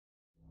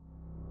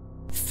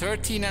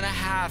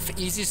13.5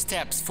 easy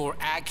steps for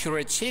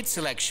accurate shade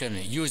selection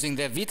using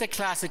the Vita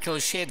Classical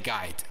Shade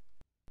Guide.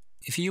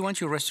 If you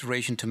want your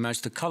restoration to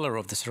match the color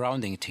of the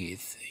surrounding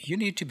teeth, you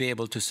need to be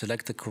able to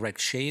select the correct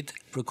shade,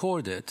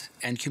 record it,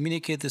 and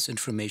communicate this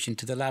information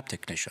to the lab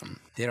technician.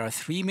 There are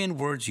three main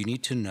words you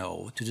need to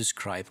know to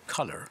describe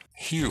color.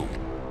 Hue.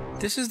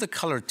 This is the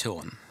color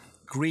tone.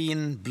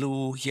 Green,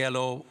 blue,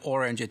 yellow,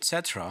 orange,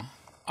 etc.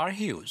 are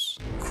hues.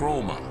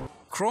 Chroma.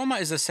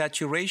 Chroma is the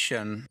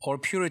saturation or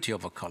purity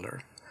of a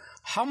color.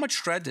 How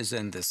much red is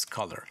in this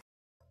color?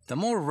 The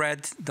more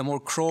red, the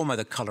more chroma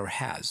the color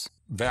has.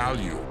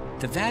 Value.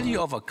 The value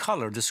of a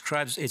color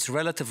describes its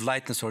relative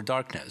lightness or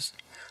darkness.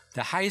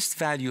 The highest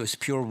value is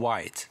pure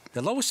white.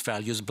 The lowest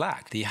value is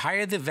black. The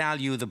higher the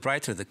value, the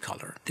brighter the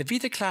color. The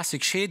Vita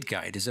Classic Shade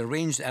Guide is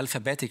arranged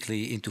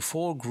alphabetically into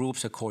 4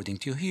 groups according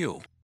to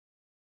hue.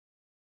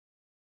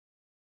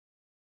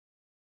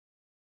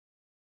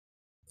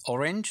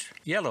 Orange,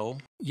 yellow,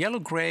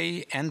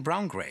 yellow-gray, and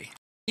brown-gray.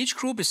 Each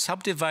group is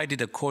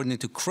subdivided according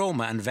to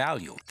chroma and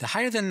value. The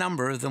higher the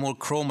number, the more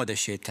chroma the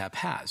shade tab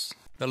has.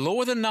 The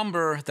lower the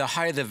number, the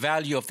higher the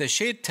value of the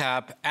shade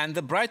tab and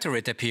the brighter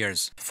it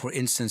appears. For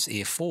instance,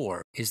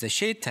 A4 is the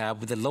shade tab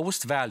with the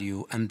lowest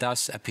value and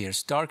thus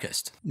appears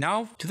darkest.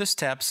 Now to the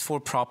steps for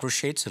proper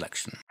shade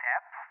selection.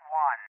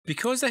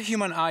 Because the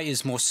human eye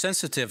is more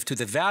sensitive to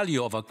the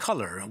value of a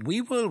color, we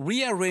will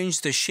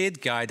rearrange the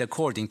shade guide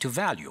according to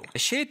value. The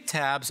shade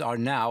tabs are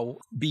now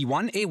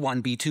B1,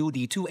 A1, B2,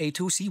 D2,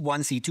 A2,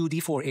 C1, C2,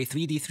 D4,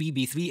 A3, D3,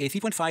 B3,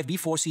 A3.5,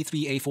 B4,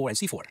 C3, A4, and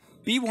C4.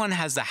 B1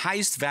 has the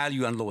highest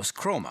value and lowest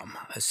chroma.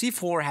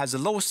 C4 has the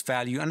lowest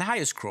value and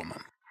highest chroma.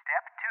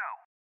 Step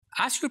 2.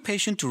 Ask your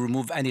patient to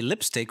remove any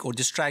lipstick or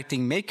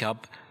distracting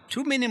makeup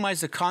to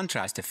minimize the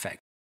contrast effect.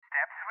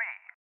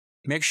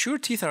 Make sure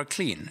teeth are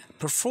clean.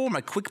 Perform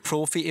a quick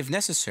prophy if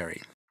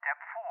necessary. Step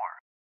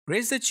 4.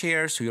 Raise the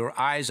chair so your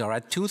eyes are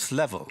at tooth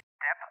level.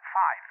 Step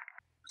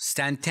 5.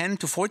 Stand 10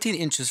 to 14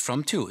 inches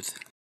from tooth.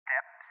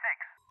 Step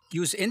 6.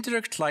 Use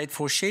indirect light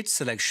for shade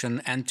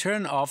selection and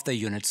turn off the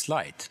unit's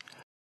light.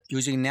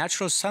 Using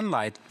natural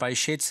sunlight by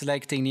shade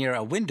selecting near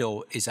a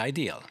window is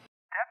ideal.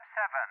 Step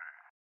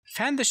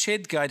 7. Fan the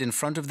shade guide in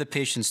front of the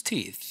patient's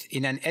teeth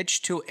in an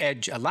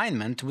edge-to-edge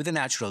alignment with the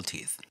natural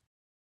teeth.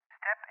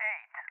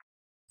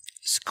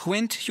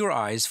 Squint your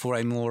eyes for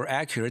a more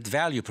accurate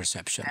value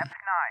perception. Step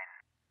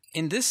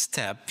 9. In this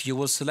step, you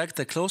will select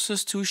the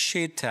closest 2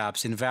 shade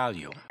tabs in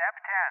value. Step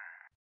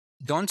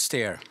 10. Don't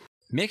stare.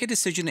 Make a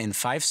decision in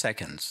 5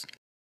 seconds.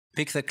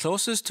 Pick the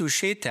closest 2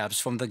 shade tabs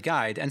from the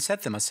guide and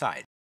set them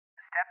aside.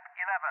 Step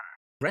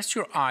 11. Rest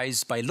your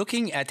eyes by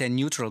looking at a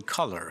neutral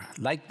color,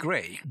 like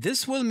gray.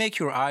 This will make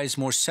your eyes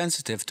more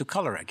sensitive to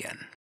color again.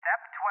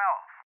 Step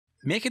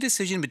 12. Make a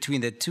decision between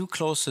the 2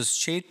 closest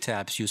shade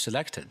tabs you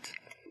selected.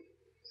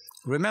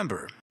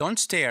 Remember, don't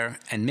stare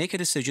and make a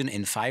decision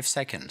in 5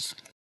 seconds.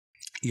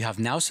 You have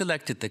now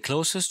selected the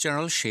closest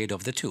general shade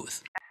of the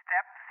tooth.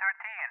 Step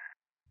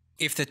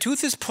 13. If the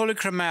tooth is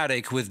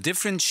polychromatic with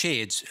different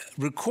shades,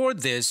 record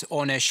this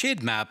on a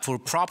shade map for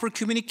proper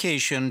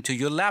communication to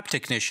your lab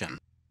technician.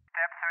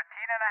 Step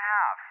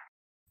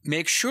 13.5.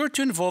 Make sure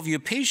to involve your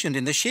patient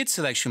in the shade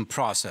selection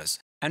process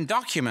and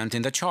document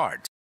in the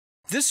chart.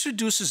 This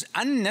reduces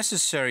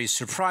unnecessary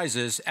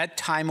surprises at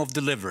time of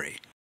delivery.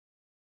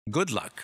 Good luck.